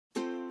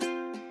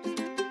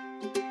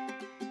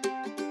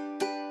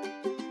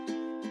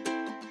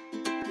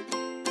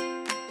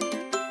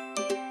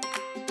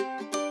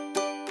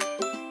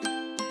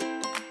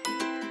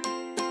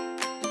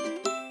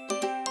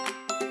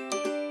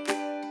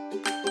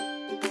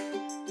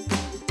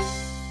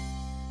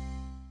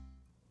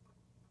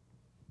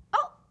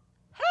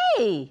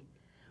Hi,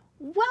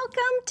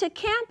 welcome to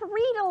Camp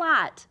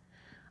Read-A-Lot.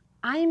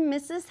 I'm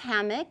Mrs.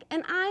 Hammack,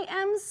 and I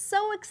am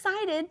so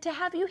excited to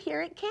have you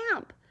here at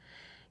camp.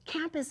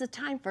 Camp is a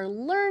time for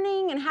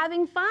learning and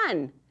having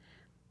fun.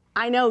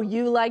 I know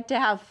you like to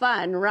have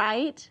fun,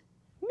 right?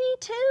 Me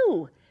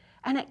too.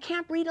 And at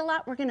Camp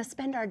Read-A-Lot, we're going to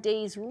spend our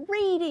days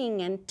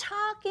reading and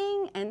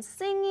talking and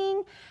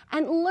singing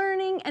and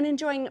learning and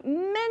enjoying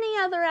many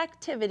other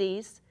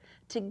activities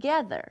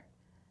together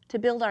to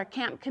build our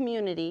camp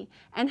community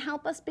and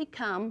help us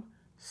become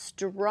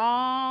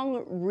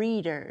strong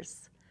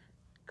readers.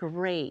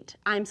 Great.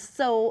 I'm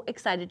so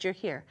excited you're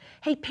here.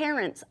 Hey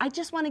parents, I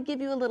just want to give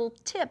you a little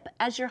tip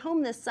as you're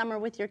home this summer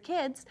with your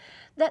kids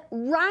that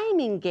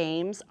rhyming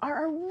games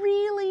are a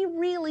really,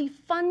 really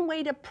fun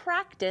way to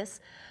practice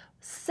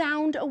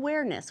sound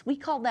awareness. We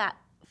call that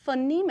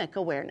phonemic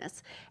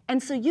awareness.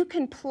 And so you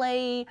can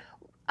play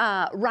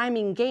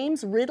rhyming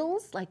games,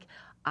 riddles, like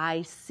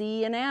I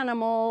see an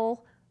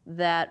animal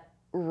that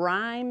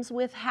rhymes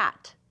with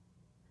hat,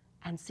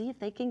 and see if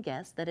they can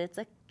guess that it's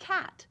a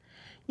cat.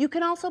 You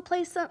can also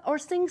play some or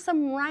sing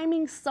some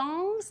rhyming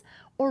songs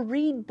or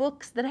read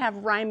books that have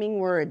rhyming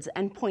words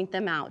and point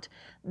them out.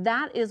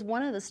 That is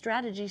one of the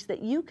strategies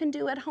that you can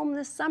do at home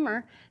this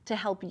summer to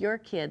help your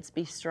kids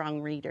be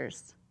strong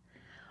readers.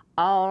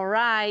 All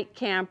right,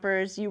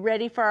 campers, you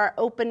ready for our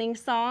opening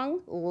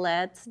song?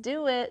 Let's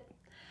do it.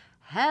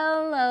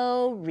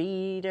 Hello,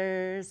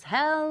 readers.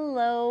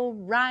 Hello,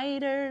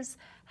 writers.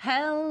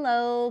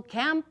 Hello,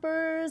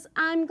 campers.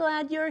 I'm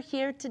glad you're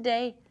here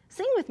today.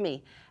 Sing with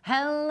me.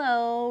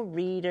 Hello,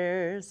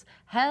 readers.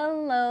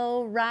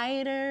 Hello,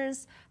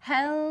 writers.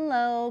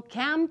 Hello,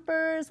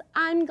 campers.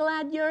 I'm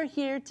glad you're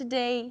here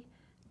today.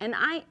 And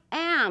I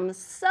am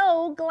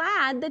so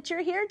glad that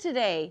you're here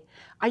today.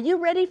 Are you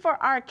ready for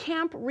our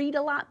Camp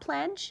Read-A-Lot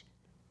pledge?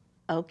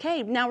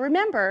 Okay, now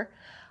remember,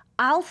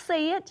 I'll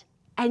say it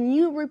and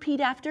you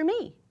repeat after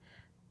me.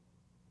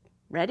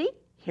 Ready?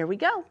 Here we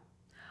go.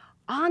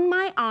 On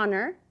my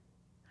honor,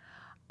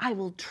 I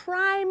will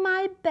try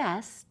my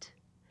best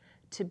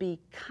to be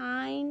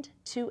kind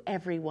to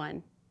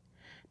everyone,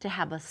 to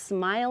have a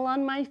smile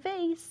on my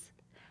face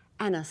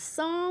and a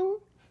song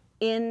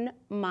in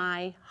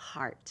my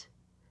heart.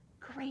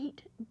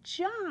 Great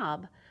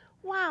job.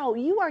 Wow,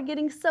 you are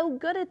getting so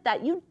good at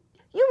that. You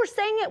were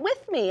saying it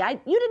with me.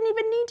 You didn't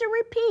even need to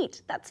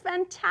repeat. That's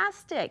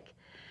fantastic.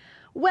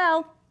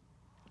 Well,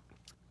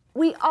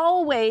 we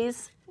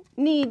always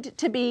need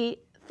to be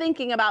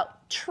thinking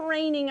about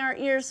training our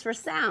ears for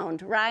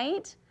sound,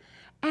 right?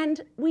 And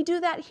we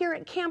do that here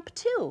at camp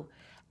too.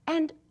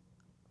 And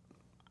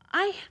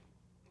I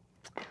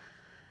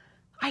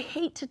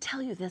hate to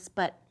tell you this,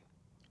 but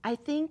I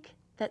think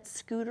that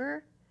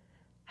Scooter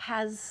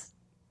has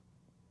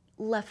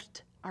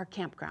left our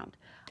campground.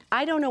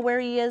 I don't know where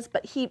he is,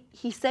 but he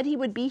said he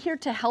would be here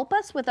to help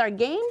us with our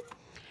game,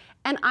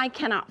 and I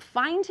cannot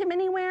find him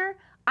anywhere.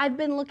 I've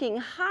been looking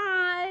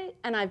high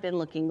and I've been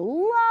looking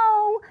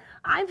low.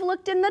 I've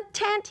looked in the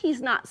tent,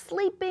 he's not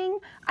sleeping.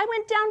 I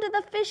went down to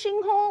the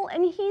fishing hole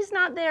and he's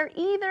not there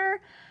either.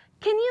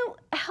 Can you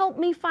help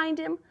me find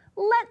him?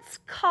 Let's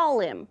call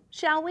him,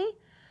 shall we?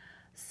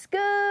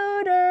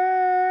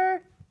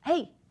 Scooter.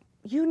 Hey,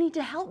 you need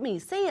to help me.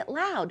 Say it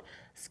loud.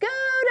 Scooter.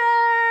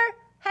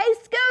 Hey,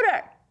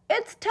 Scooter,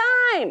 it's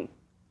time.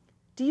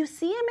 Do you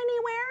see him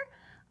anywhere?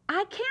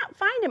 I can't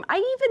find him. I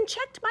even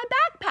checked my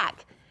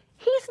backpack.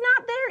 He's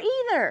not there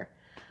either.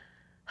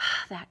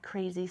 That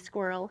crazy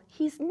squirrel,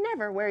 he's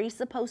never where he's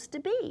supposed to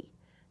be.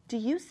 Do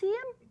you see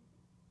him?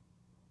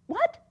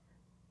 What?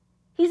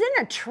 He's in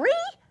a tree?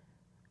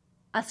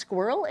 A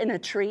squirrel in a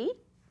tree?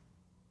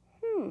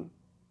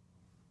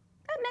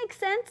 That makes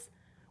sense.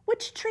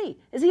 Which tree?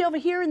 Is he over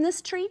here in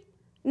this tree?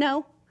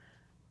 No.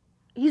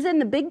 He's in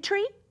the big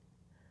tree?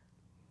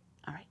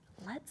 All right,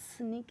 let's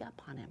sneak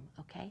up on him,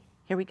 okay?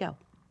 Here we go.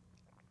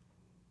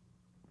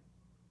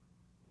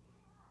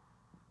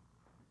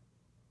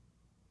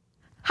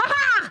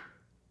 Ha-ha!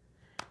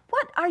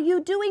 What are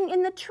you doing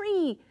in the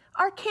tree?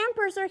 Our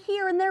campers are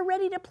here and they're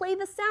ready to play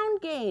the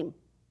sound game.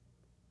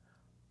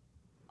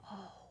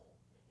 Oh,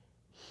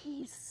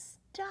 he's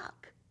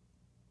stuck.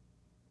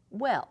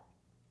 Well,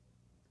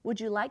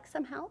 would you like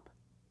some help?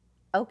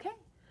 Okay,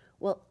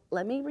 well,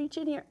 let me reach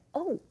in here.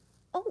 Oh,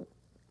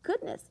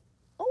 goodness.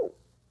 Oh,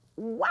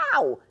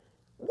 wow.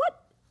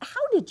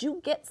 How did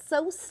you get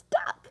so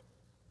stuck?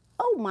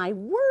 Oh, my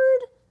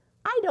word.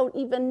 I don't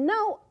even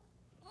know.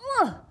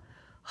 Ugh.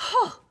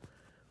 Oh,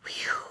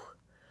 whew.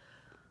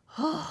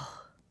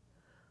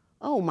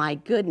 Oh my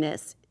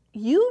goodness,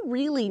 you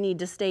really need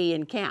to stay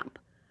in camp.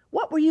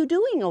 What were you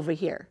doing over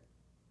here?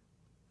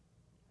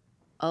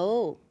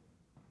 Oh,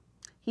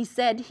 he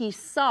said he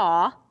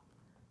saw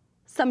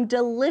some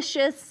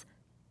delicious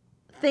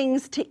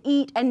things to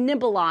eat and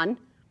nibble on.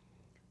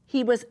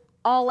 He was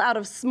all out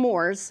of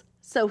s'mores,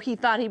 so he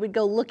thought he would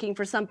go looking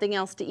for something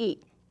else to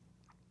eat.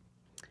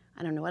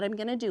 I don't know what I'm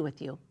gonna do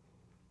with you.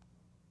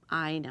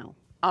 I know.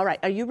 All right,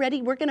 are you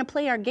ready? We're gonna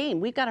play our game.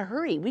 We've gotta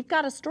hurry. We've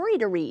got a story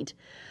to read.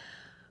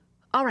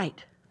 All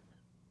right,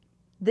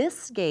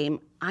 This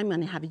game, I'm going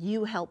to have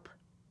you help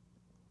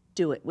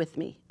do it with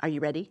me. Are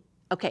you ready?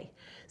 Okay,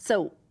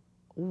 so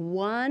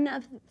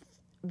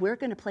we're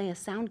going to play a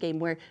sound game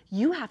where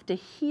you have to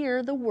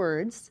hear the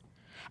words,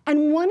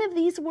 and one of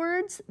these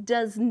words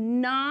is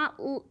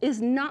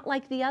not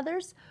like the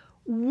others.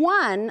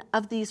 One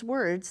of these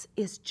words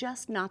is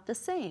just not the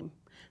same.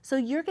 So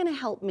you're going to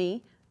help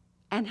me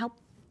and help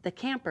the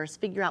campers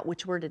figure out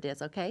which word it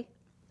is, okay?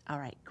 All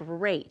right,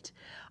 great.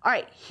 All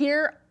right,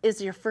 here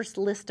is your first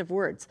list of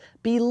words.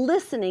 Be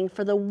listening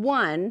for the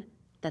one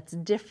that's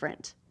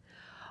different.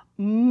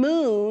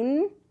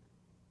 Moon,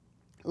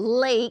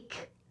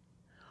 lake,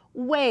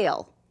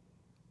 whale.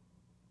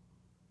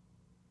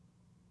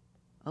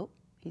 Oh,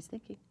 he's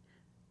thinking.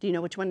 Do you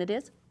know which one it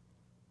is?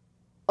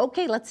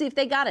 Okay, let's see if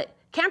they got it.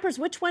 Campers,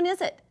 which one is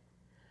it?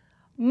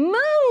 Moon,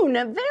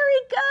 very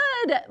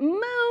good.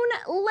 Moon,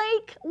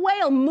 lake,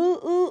 whale,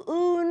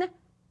 moon.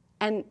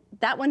 And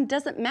that one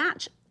doesn't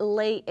match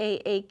lay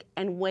a ache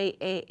and weigh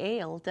a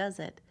ale, does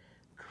it?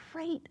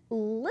 Great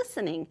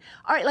listening.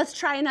 All right, let's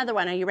try another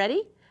one. Are you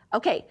ready?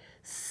 Okay,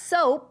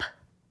 soap.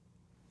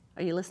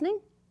 Are you listening?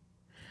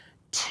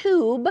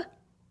 Tube,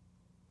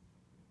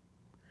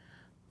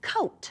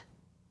 coat.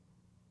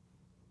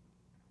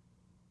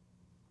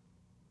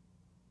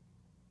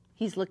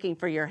 He's looking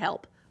for your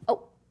help.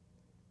 Oh,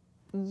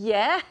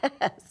 yes,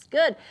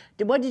 good.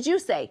 What did you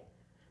say?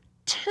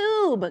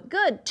 Tube,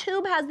 good.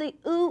 Tube has the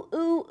ooh,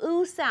 ooh,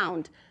 ooh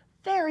sound.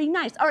 Very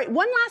nice. All right,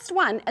 one last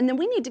one, and then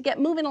we need to get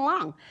moving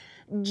along.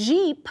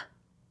 Jeep,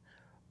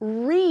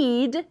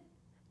 reed,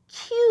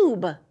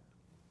 cube.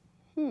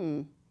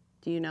 Do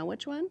you know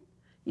which one?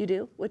 You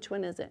do? Which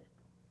one is it?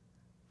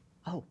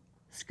 Oh,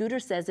 Scooter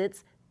says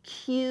it's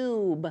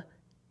cube.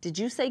 Did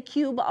you say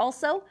cube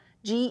also?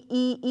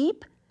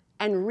 G-E-eep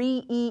and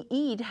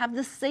re-e-eed have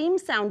the same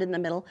sound in the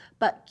middle,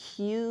 but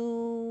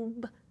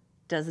cube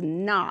does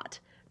not.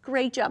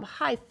 Great job.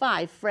 High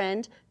five,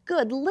 friend.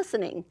 Good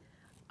listening.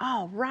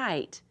 All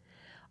right.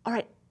 All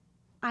right.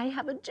 I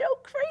have a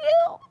joke for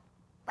you.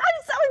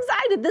 I'm so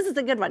excited. This is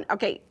a good one.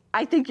 Okay.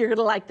 I think you're going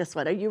to like this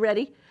one. Are you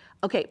ready?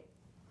 Okay.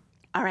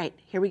 All right.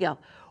 Here we go.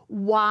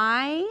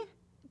 Why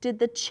did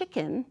the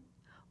chicken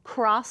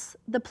cross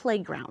the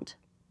playground?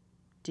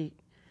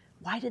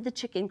 Why did the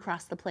chicken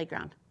cross the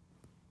playground?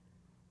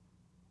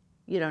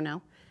 You don't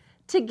know?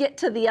 To get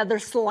to the other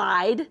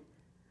slide.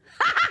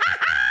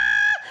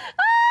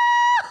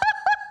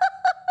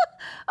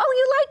 Oh,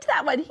 you liked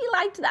that one. He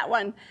liked that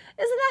one.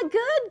 Isn't that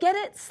good? Get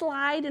it?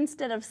 Slide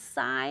instead of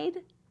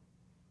side.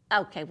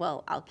 Okay,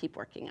 well, I'll keep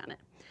working on it.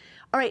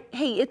 All right,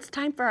 hey, it's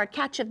time for our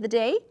catch of the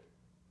day.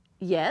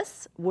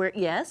 Yes,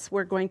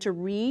 we're going to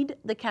read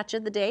the catch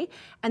of the day,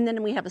 and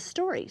then we have a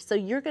story. So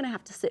you're going to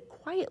have to sit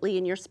quietly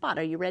in your spot.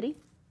 Are you ready?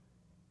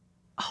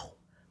 Oh,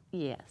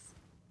 yes,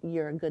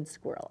 you're a good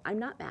squirrel. I'm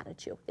not mad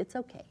at you. It's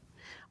okay.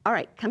 All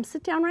right, come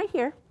sit down right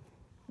here.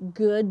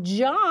 Good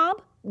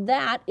job.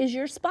 That is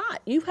your spot.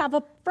 You have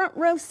a front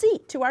row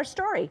seat to our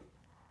story.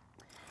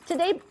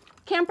 Today,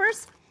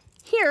 campers,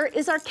 here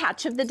is our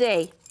catch of the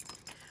day.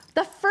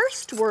 The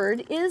first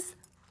word is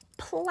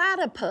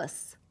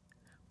platypus.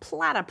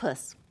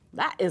 Platypus.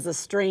 That is a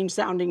strange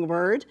sounding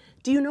word.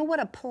 Do you know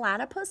what a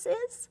platypus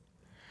is?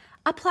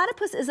 A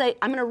platypus is I'm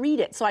going to read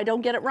it so I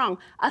don't get it wrong,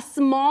 a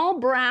small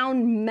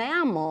brown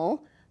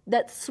mammal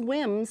that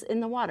swims in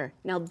the water.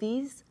 Now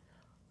these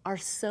are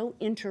so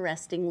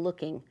interesting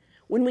looking.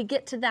 When we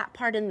get to that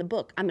part in the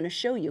book, I'm going to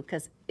show you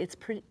because it's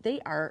pretty. They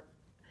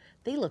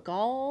look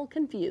all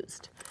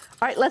confused.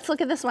 All right, let's look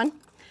at this one.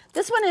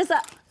 This one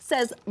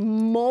says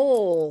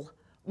mole.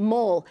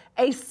 Mole,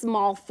 a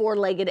small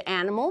four-legged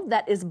animal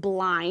that is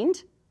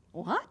blind.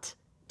 What?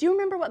 Do you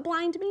remember what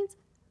blind means?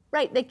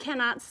 Right, they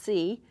cannot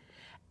see,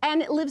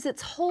 and it lives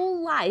its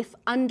whole life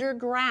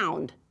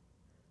underground.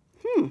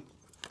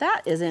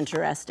 That is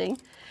interesting.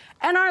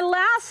 And our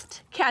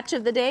last catch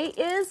of the day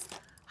is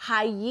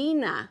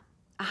hyena.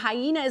 A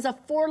hyena is a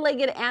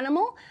four-legged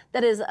animal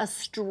that is a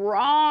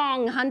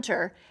strong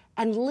hunter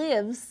and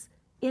lives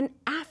in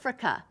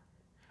Africa.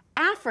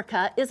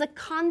 Africa is a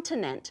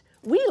continent.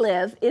 We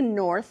live in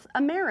North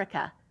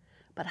America,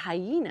 but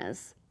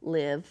hyenas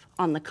live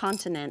on the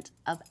continent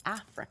of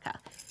Africa.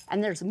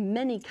 And there's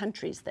many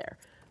countries there,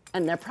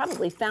 and they're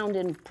probably found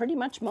in pretty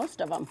much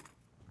most of them.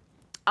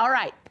 All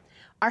right,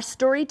 our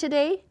story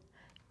today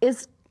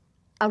is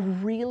a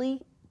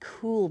really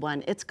cool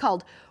one. It's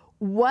called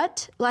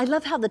I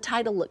love how the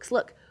title looks.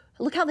 Look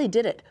how they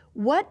did it.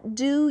 What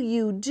do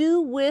you do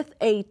with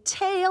a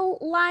tail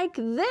like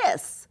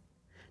this?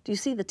 Do you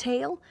see the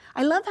tail?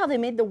 I love how they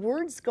made the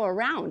words go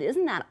around.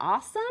 Isn't that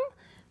awesome?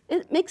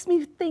 It makes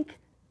me think,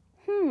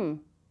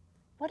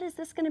 what is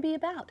this going to be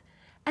about?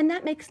 And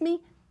that makes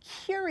me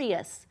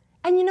curious.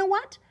 And you know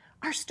what?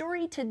 Our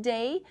story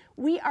today,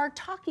 we are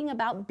talking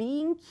about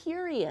being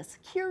curious,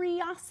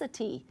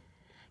 curiosity.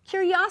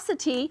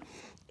 Curiosity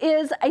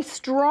is a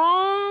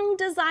strong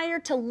desire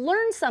to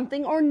learn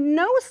something or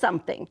know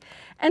something.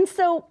 And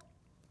so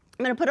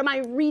I'm going to put on my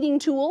reading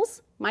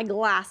tools, my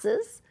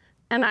glasses,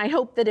 and I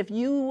hope that if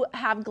you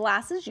have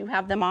glasses, you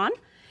have them on.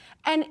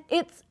 And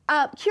it's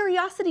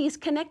curiosity is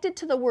connected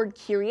to the word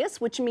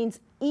curious, which means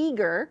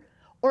eager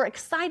or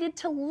excited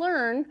to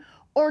learn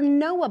or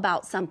know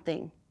about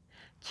something.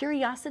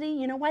 Curiosity,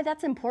 you know why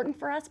that's important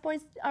for us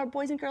boys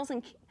and girls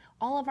and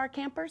all of our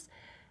campers?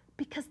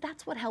 Because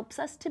that's what helps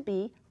us to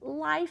be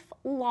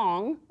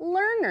lifelong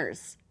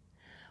learners.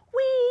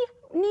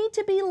 We need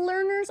to be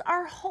learners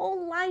our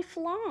whole life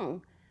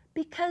long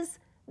because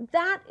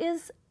that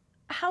is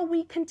how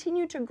we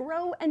continue to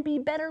grow and be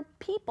better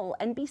people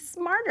and be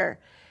smarter.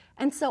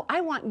 And so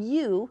I want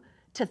you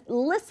to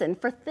listen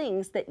for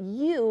things that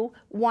you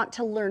want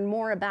to learn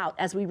more about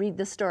as we read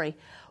this story.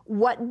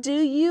 What Do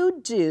You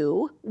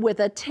Do with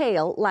a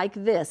Tail Like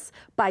This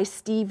by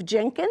Steve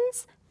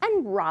Jenkins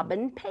and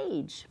Robin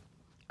Page.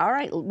 All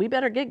right, we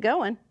better get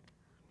going.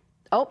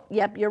 Oh,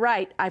 yep, you're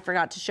right. I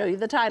forgot to show you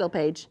the title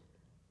page.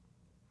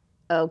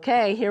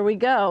 Okay, here we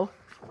go.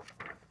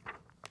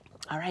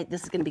 All right,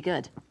 this is going to be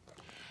good.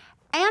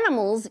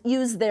 Animals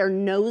use their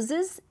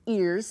noses,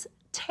 ears,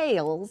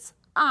 tails,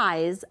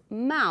 eyes,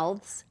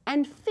 mouths,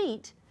 and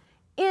feet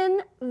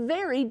in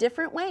very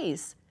different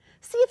ways.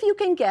 See if you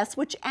can guess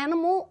which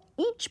animal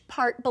each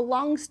part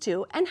belongs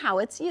to and how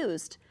it's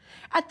used.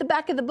 At the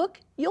back of the book,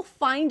 you'll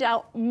find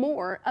out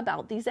more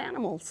about these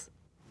animals.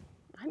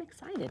 I'm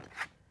excited.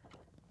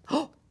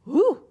 Oh,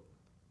 ooh.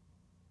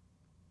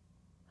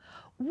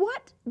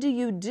 What do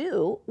you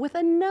do with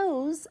a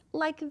nose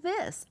like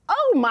this?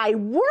 Oh my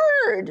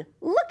word!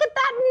 Look at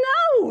that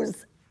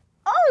nose!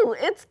 Oh,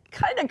 it's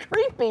kind of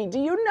creepy. Do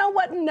you know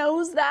what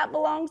nose that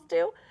belongs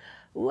to?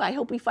 Ooh, I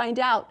hope we find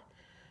out.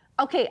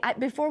 Okay,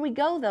 before we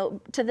go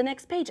though to the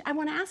next page, I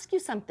want to ask you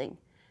something.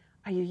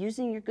 Are you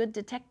using your good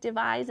detective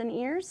eyes and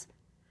ears?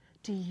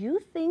 Do you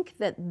think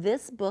that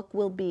this book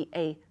will be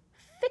a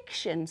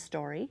fiction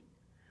story,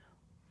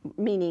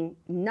 meaning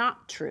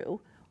not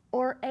true,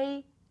 or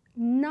a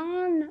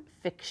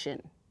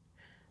non-fiction?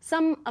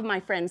 Some of my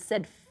friends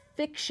said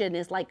fiction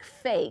is like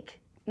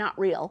fake, not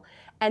real,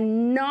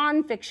 and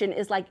non-fiction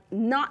is like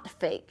not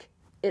fake.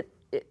 It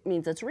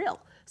means it's real.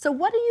 So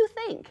what do you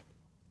think?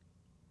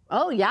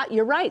 Oh yeah,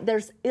 you're right.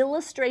 There's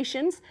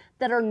illustrations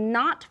that are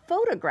not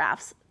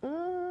photographs.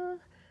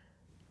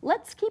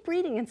 Let's keep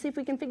reading and see if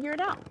we can figure it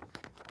out.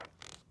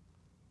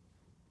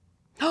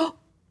 Oh,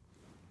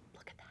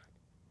 look at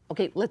that.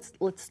 Okay,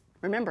 let's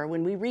remember,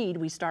 when we read,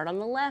 we start on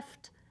the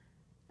left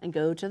and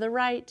go to the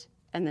right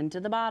and then to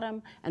the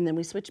bottom, and then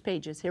we switch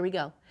pages. Here we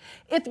go.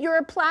 If you're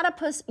a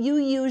platypus, you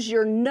use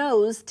your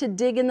nose to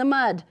dig in the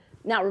mud.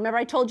 Now, remember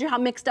I told you how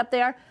mixed up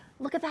they are?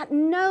 Look at that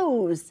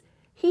nose.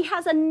 He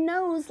has a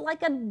nose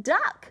like a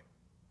duck.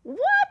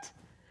 What?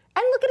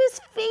 And look at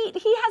his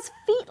feet. He has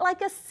feet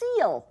like a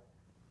seal.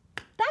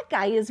 That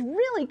guy is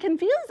really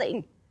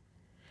confusing.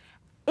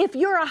 If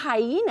you're a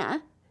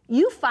hyena,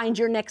 you find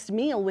your next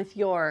meal with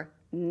your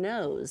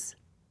nose.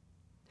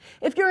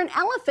 If you're an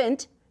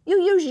elephant,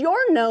 you use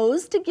your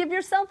nose to give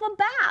yourself a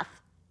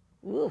bath.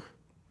 Ooh,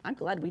 I'm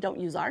glad we don't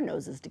use our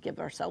noses to give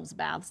ourselves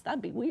baths.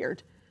 That'd be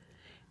weird.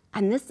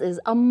 And this is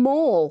a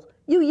mole.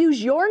 You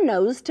use your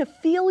nose to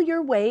feel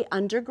your way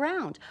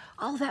underground.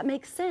 Oh, that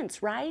makes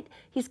sense, right?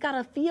 He's got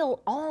to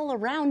feel all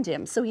around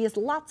him, so he has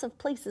lots of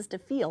places to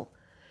feel.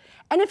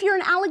 And if you're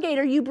an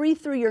alligator, you breathe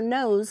through your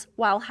nose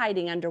while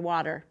hiding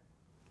underwater.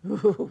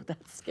 Ooh,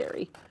 that's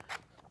scary.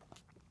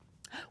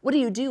 What do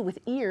you do with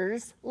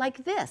ears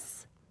like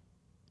this?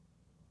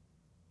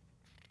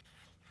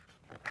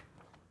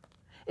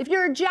 If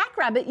you're a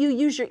jackrabbit, you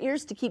use your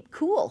ears to keep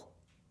cool.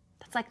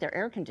 That's like their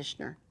air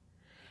conditioner.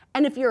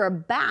 And if you're a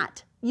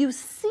bat, you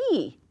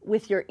see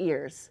with your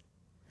ears.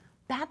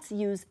 Bats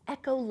use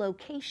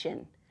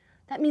echolocation.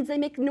 That means they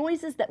make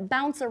noises that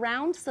bounce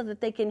around so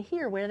that they can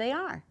hear where they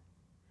are.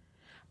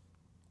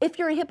 If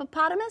you're a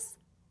hippopotamus,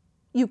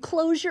 you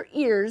close your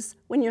ears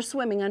when you're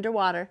swimming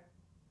underwater.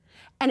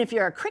 And if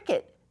you're a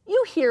cricket,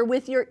 you hear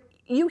with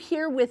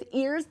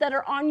ears that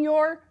are on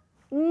your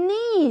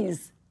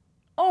knees.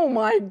 Oh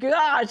my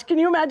gosh, can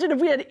you imagine if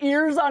we had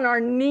ears on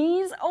our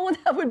knees? Oh,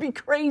 that would be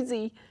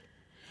crazy.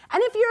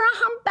 And if you're a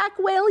humpback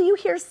whale, you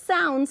hear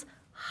sounds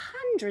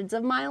hundreds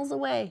of miles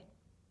away.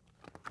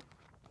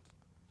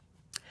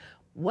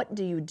 What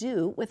do you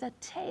do with a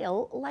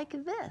tail like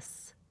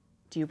this?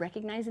 Do you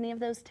recognize any of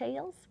those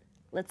tails?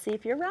 Let's see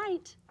if you're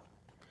right.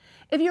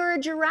 If you're a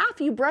giraffe,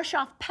 you brush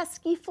off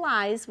pesky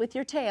flies with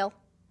your tail.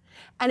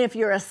 And if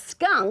you're a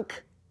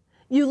skunk,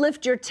 you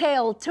lift your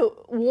tail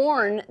to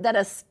warn that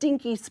a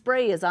stinky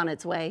spray is on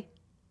its way.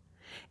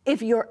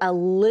 If you're a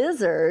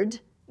lizard,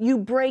 you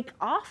break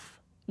off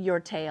your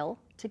tail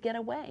to get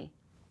away.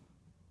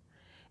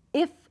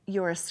 If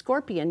you're a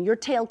scorpion, your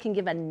tail can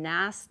give a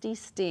nasty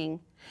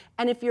sting.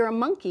 And if you're a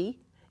monkey,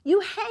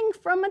 you hang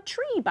from a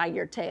tree by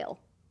your tail.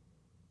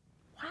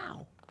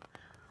 Wow.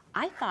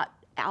 I thought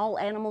all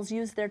animals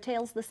use their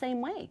tails the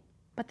same way,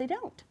 but they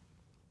don't.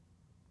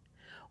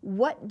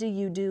 What do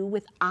you do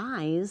with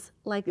eyes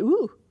like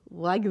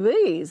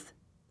these?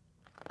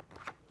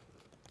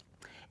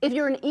 If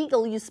you're an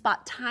eagle, you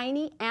spot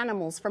tiny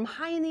animals from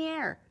high in the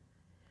air.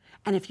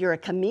 And if you're a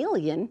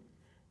chameleon,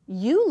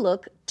 you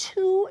look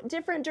 2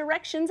 different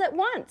directions at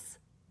once.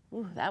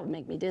 Ooh, that would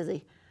make me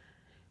dizzy.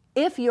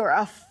 If you're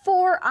a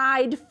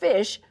four-eyed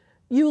fish,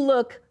 you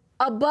look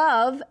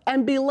above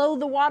and below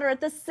the water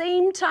at the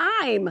same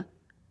time.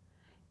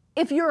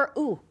 If you're,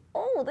 oh,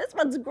 this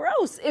one's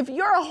gross. If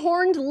you're a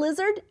horned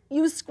lizard,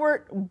 you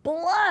squirt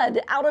blood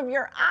out of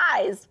your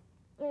eyes.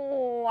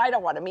 Oh, I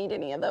don't want to meet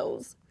any of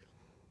those.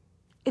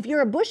 If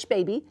you're a bush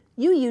baby,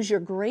 you use your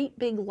great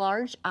big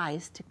large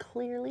eyes to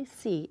clearly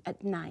see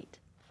at night.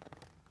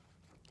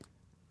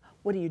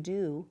 What do you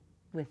do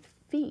with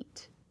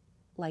feet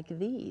like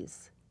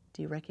these?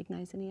 Do you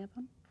recognize any of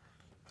them?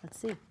 Let's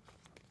see.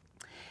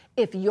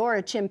 If you're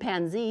a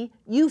chimpanzee,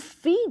 you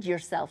feed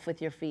yourself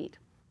with your feet.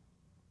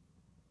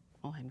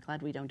 Oh, I'm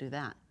glad we don't do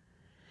that.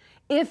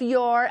 If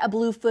you're a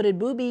blue-footed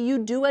booby, you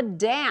do a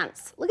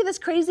dance. Look at this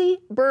crazy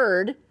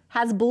bird,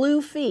 has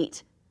blue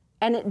feet,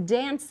 and it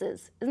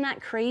dances. Isn't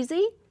that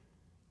crazy?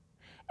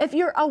 If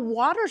you're a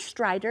water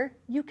strider,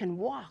 you can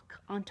walk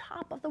on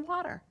top of the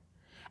water.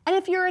 And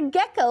if you're a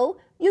gecko,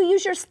 you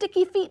use your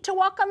sticky feet to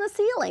walk on the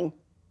ceiling.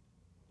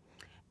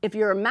 If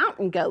you're a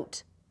mountain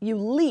goat, you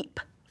leap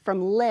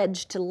from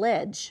ledge to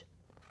ledge.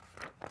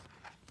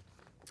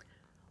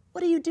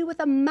 What do you do with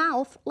a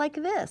mouth like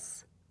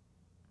this?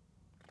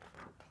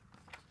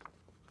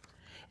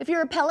 If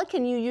you're a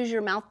pelican, you use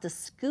your mouth to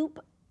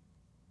scoop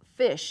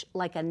fish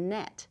like a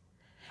net.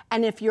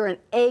 And if you're an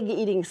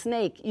egg-eating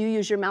snake, you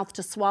use your mouth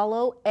to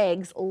swallow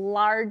eggs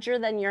larger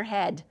than your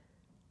head.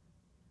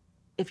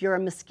 If you're a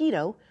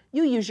mosquito,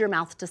 you use your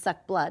mouth to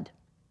suck blood.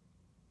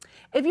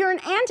 If you're an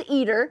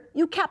anteater,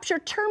 you capture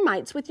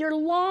termites with your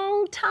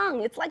long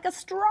tongue. It's like a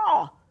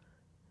straw.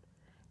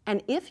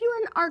 And if you're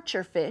an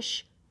archer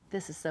fish,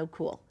 this is so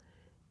cool.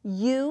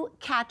 You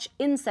catch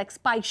insects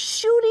by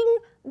shooting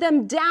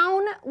them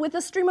down with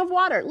a stream of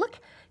water. Look,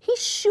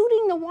 he's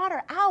shooting the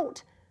water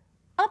out,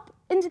 up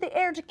into the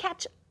air to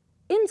catch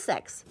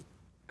insects.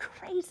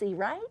 Crazy,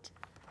 right?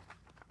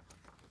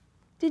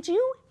 Did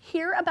you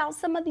hear about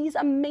some of these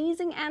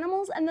amazing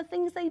animals and the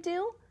things they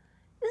do?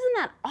 Isn't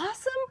that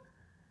awesome?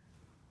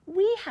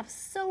 We have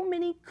so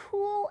many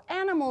cool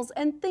animals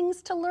and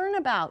things to learn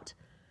about.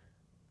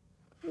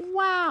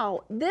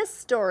 Wow, this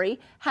story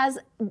has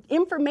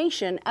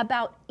information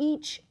about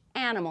each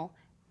animal.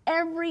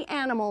 Every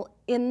animal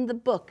in the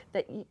book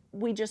that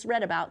we just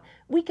read about,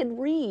 we could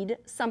read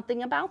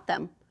something about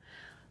them.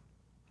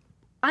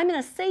 I'm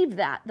going to save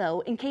that, though,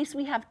 in case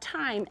we have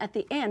time at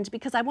the end,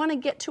 because I want to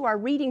get to our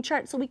reading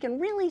chart so we can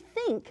really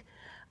think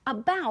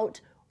about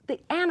the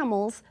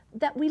animals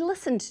that we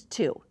listened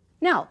to.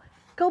 Now,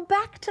 go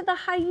back to the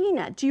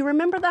hyena. Do you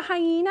remember the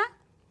hyena?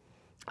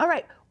 All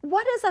right,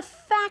 what is a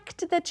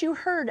fact that you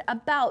heard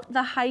about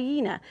the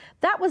hyena?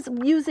 That was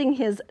using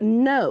his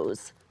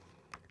nose.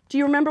 Do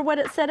you remember what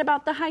it said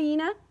about the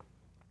hyena?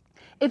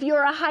 If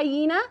you're a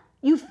hyena,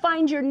 you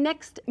find your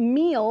next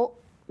meal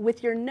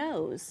with your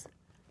nose.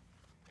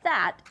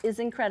 That is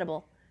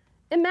incredible.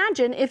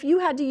 Imagine if you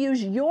had to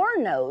use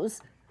your nose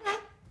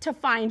to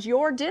find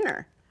your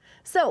dinner.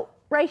 So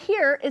right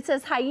here it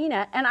says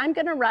hyena, and I'm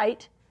going to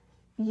write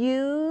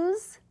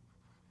use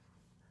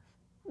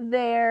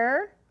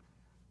their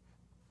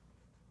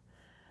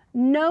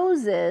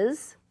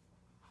noses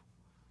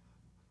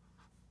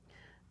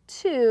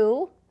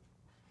to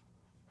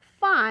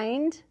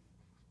find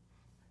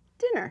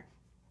dinner.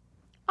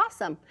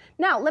 Awesome.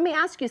 Now let me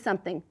ask you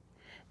something.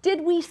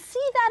 Did we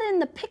see that in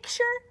the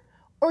picture,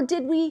 or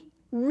did we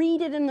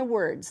read it in the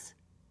words?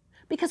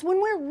 Because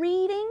when we're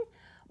reading,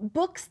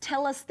 books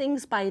tell us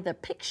things by the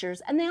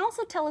pictures, and they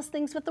also tell us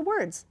things with the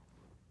words.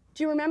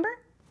 Do you remember?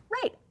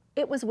 Right,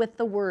 it was with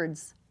the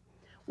words.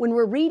 When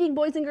we're reading,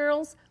 boys and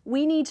girls,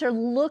 we need to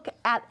look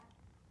at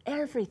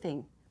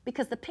everything,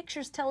 because the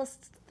pictures tell us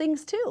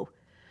things too.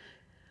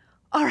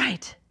 All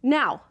right,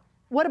 now,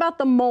 what about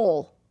the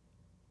mole?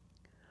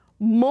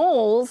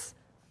 Moles,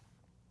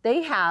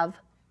 they have,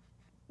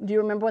 do you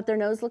remember what their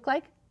nose looked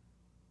like?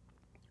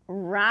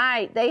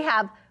 Right, they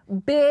have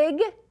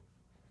big,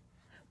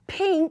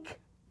 pink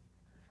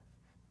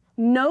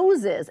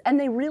noses, and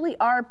they really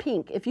are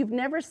pink. If you've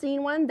never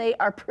seen one, they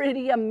are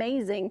pretty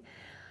amazing.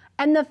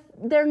 And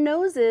their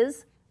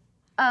noses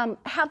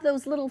have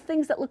those little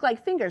things that look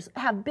like fingers,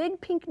 have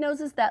big pink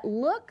noses that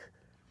look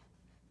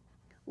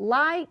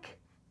like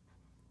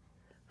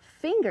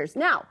fingers.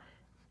 Now,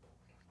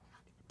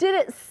 did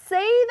it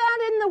say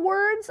that in the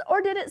words,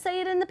 or did it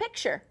say it in the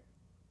picture?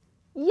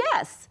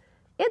 Yes,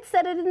 it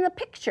said it in the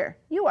picture.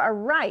 You are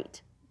right.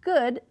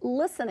 Good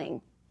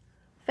listening.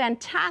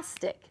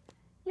 Fantastic.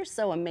 You're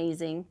so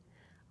amazing.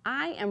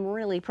 I am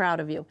really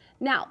proud of you.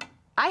 Now,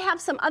 I have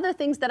some other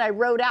things that I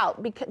wrote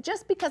out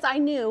just because I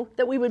knew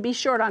that we would be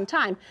short on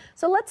time.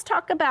 So let's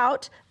talk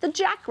about the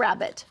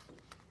jackrabbit.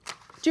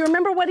 Do you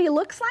remember what he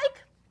looks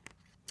like?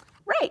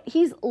 Right,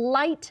 he's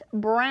light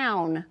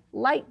brown.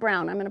 Light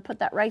brown. I'm going to put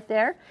that right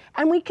there.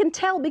 And we can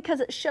tell because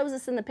it shows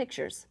us in the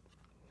pictures.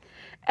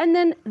 And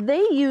then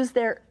they use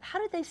their, how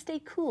did they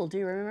stay cool? Do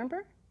you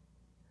remember?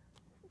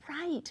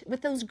 Right,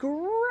 with those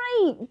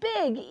great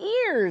big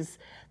ears.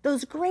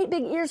 Those great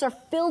big ears are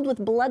filled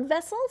with blood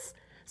vessels.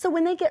 So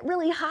when they get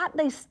really hot,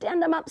 they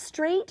stand them up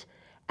straight,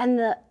 and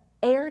the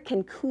air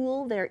can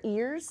cool their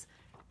ears.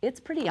 It's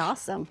pretty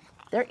awesome.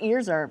 Their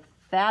ears are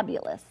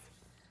fabulous.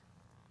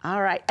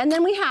 All right, and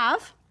then we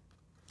have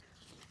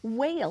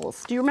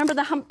whales. Do you remember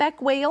the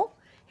humpback whale?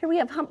 Here we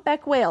have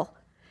humpback whale.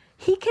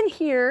 He can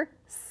hear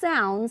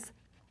sounds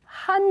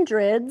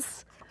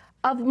hundreds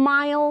of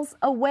miles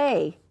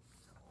away.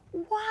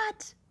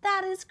 What?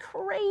 That is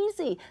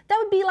crazy. That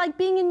would be like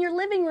being in your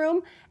living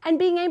room and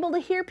being able to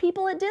hear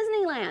people at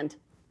Disneyland.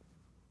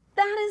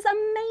 That is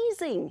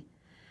amazing.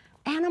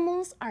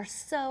 Animals are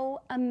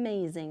so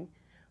amazing.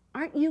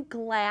 Aren't you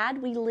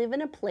glad we live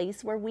in a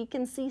place where we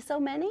can see so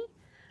many?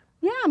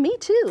 Yeah, me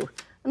too.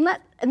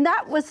 And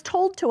that was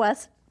told to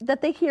us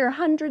that they hear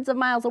hundreds of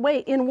miles away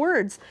in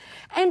words.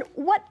 And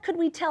what could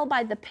we tell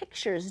by the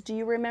pictures? Do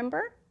you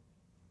remember?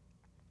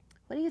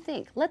 What do you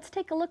think? Let's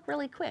take a look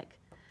really quick.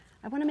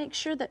 I want to make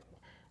sure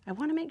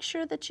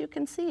that you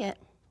can see it.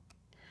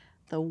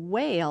 The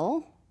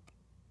whale,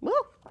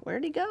 whoa,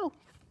 where'd he go?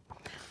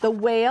 The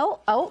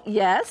whale, oh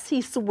yes,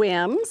 he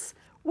swims.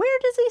 Where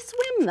does he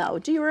swim though?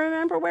 Do you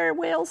remember where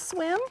whales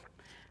swim?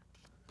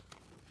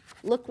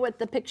 Look what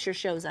the picture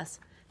shows us.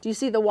 Do you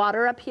see the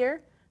water up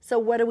here? So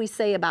what do we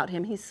say about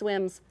him? He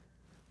swims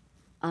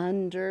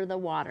under the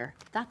water.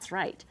 That's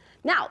right.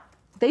 Now,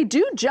 they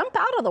do jump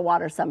out of the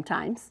water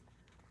sometimes,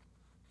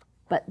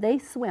 but they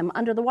swim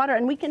under the water,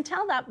 and we can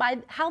tell that by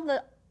how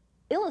the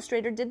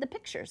illustrator did the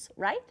pictures,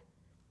 right?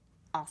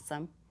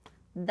 Awesome.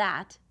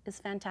 That is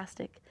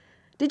fantastic.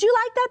 Did you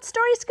like that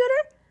story,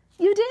 Scooter?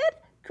 You did?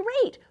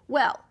 Great.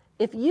 Well,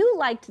 if you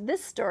liked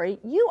this story,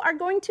 you are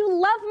going to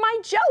love my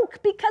joke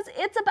because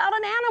it's about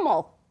an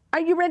animal. Are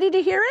you ready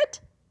to hear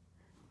it?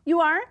 You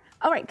are?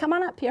 All right, come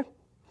on up here.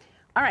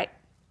 All right,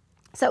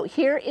 so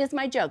here is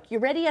my joke. You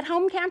ready at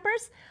home,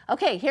 campers?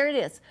 Okay, here it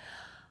is.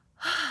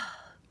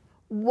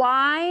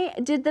 Why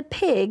did the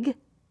pig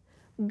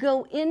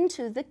go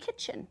into the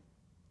kitchen?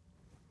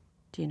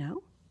 Do you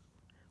know?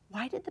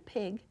 Why did the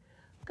pig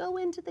go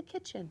into the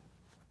kitchen?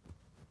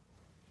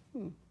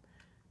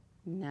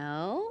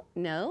 No,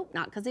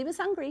 not because he was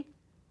hungry.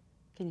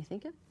 Can you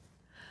think of?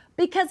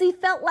 Because he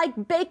felt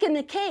like baking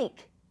a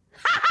cake.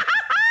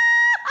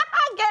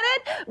 Get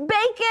it?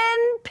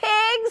 Bacon,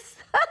 pigs.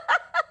 Oh,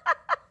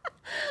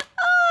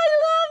 I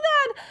love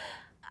that.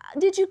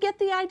 Did you get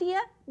the idea?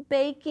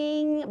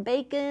 Baking,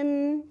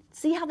 bacon.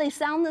 See how they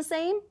sound the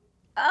same?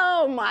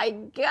 Oh my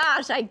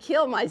gosh, I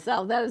killed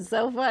myself. That is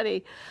so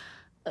funny.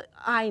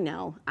 I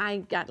know, I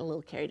got a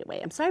little carried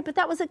away. I'm sorry, but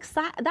that was a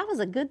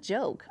good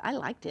joke. I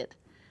liked it.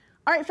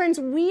 All right, friends,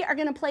 we are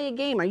gonna play a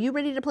game. Are you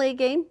ready to play a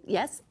game?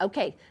 Yes?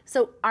 Okay,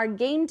 so our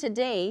game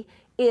today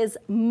is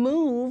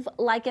move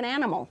like an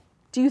animal.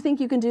 Do you think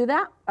you can do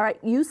that? All right,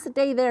 you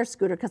stay there,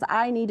 Scooter, because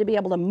I need to be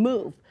able to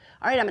move.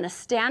 All right, I'm gonna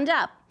stand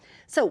up.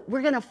 So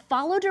we're gonna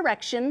follow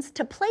directions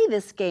to play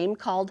this game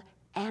called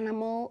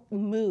Animal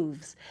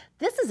Moves.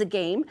 This is a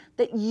game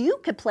that you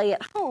could play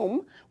at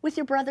home with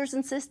your brothers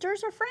and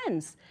sisters or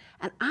friends.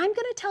 And I'm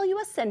gonna tell you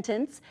a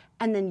sentence,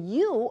 and then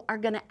you are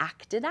gonna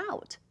act it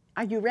out.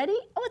 Are you ready?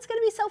 Oh, it's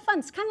gonna be so fun.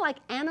 It's kind of like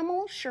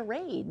animal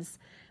charades.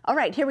 All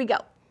right, here we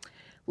go.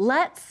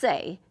 Let's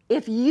say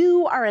if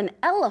you are an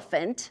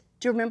elephant,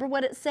 do you remember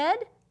what it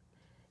said?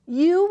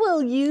 You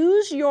will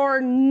use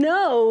your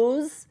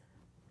nose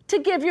to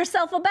give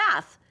yourself a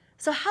bath.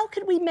 So how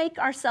could we make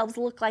ourselves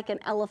look like an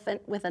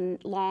elephant with a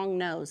long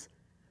nose,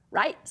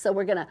 right? So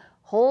we're gonna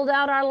hold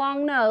out our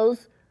long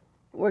nose,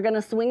 we're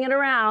gonna swing it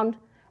around,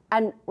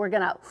 and we're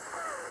gonna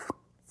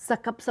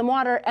suck up some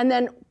water, and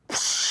then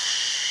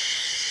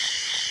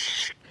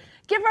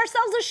give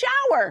ourselves a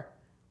shower.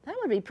 That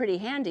would be pretty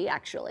handy,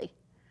 actually.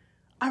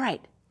 All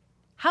right,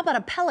 how about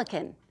a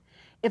pelican?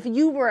 If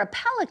you were a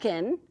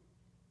pelican,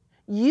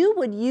 you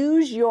would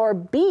use your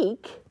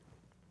beak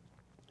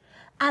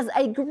as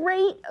a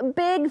great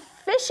big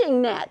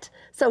fishing net.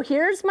 So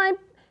here's my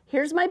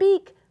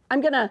beak. I'm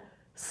gonna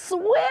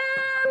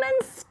swim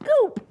and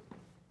scoop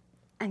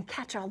and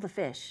catch all the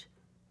fish.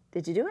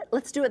 Did you do it?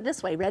 Let's do it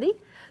this way. Ready?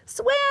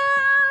 Swim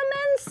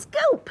and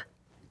scoop.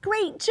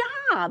 Great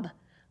job.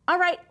 All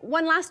right,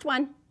 one last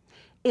one.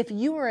 If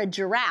you were a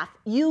giraffe,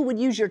 you would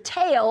use your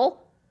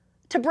tail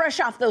to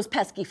brush off those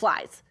pesky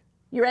flies.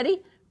 You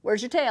ready?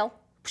 Where's your tail?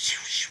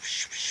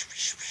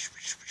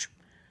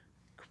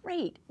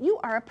 Great, you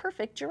are a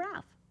perfect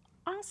giraffe.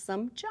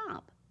 Awesome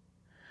job.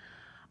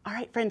 All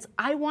right, friends,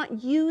 I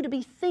want you to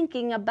be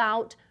thinking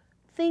about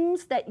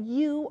things that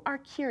you are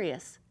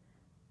curious.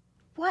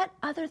 What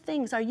other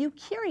things are you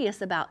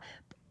curious about?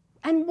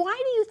 And why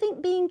do you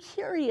think being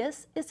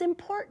curious is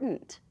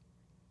important?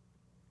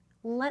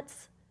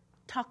 Let's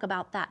talk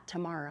about that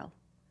tomorrow.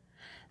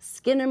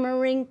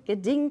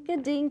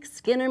 Skinnamarink-a-dink-a-dink,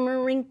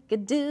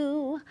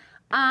 skinnamarink-a-doo,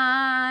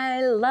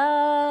 I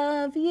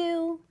love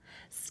you.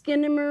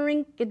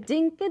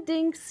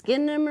 Skinnamarink-a-dink-a-dink,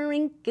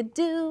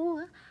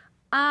 skinnamarink-a-doo,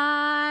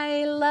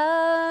 I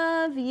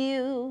love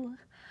you.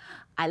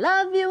 I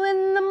love you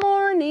in the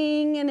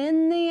morning and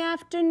in the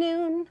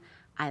afternoon.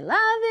 I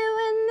love you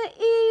in the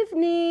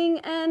evening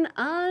and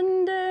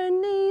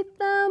underneath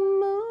the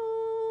moon.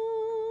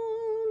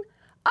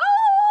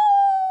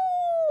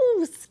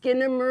 Oh,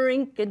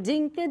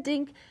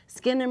 Skinnamarink-a-dink-a-dink,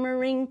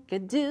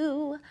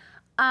 skinnamarink-a-doo.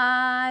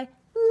 I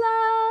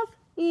love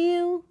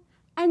you,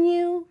 and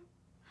you,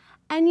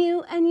 and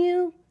you, and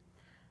you.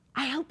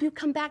 I hope you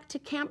come back to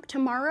camp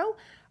tomorrow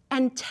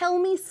and tell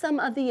me some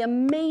of the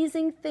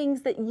amazing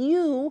things that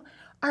you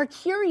are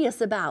curious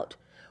about.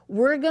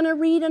 We're gonna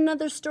read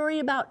another story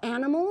about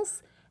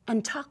animals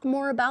and talk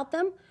more about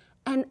them.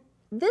 And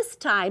this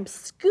time,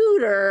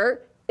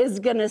 Scooter is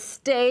gonna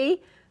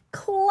stay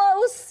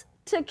close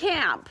to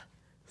camp.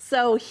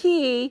 So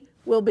he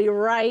will be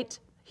right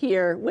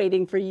here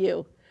waiting for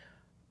you.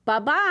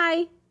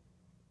 Bye-bye.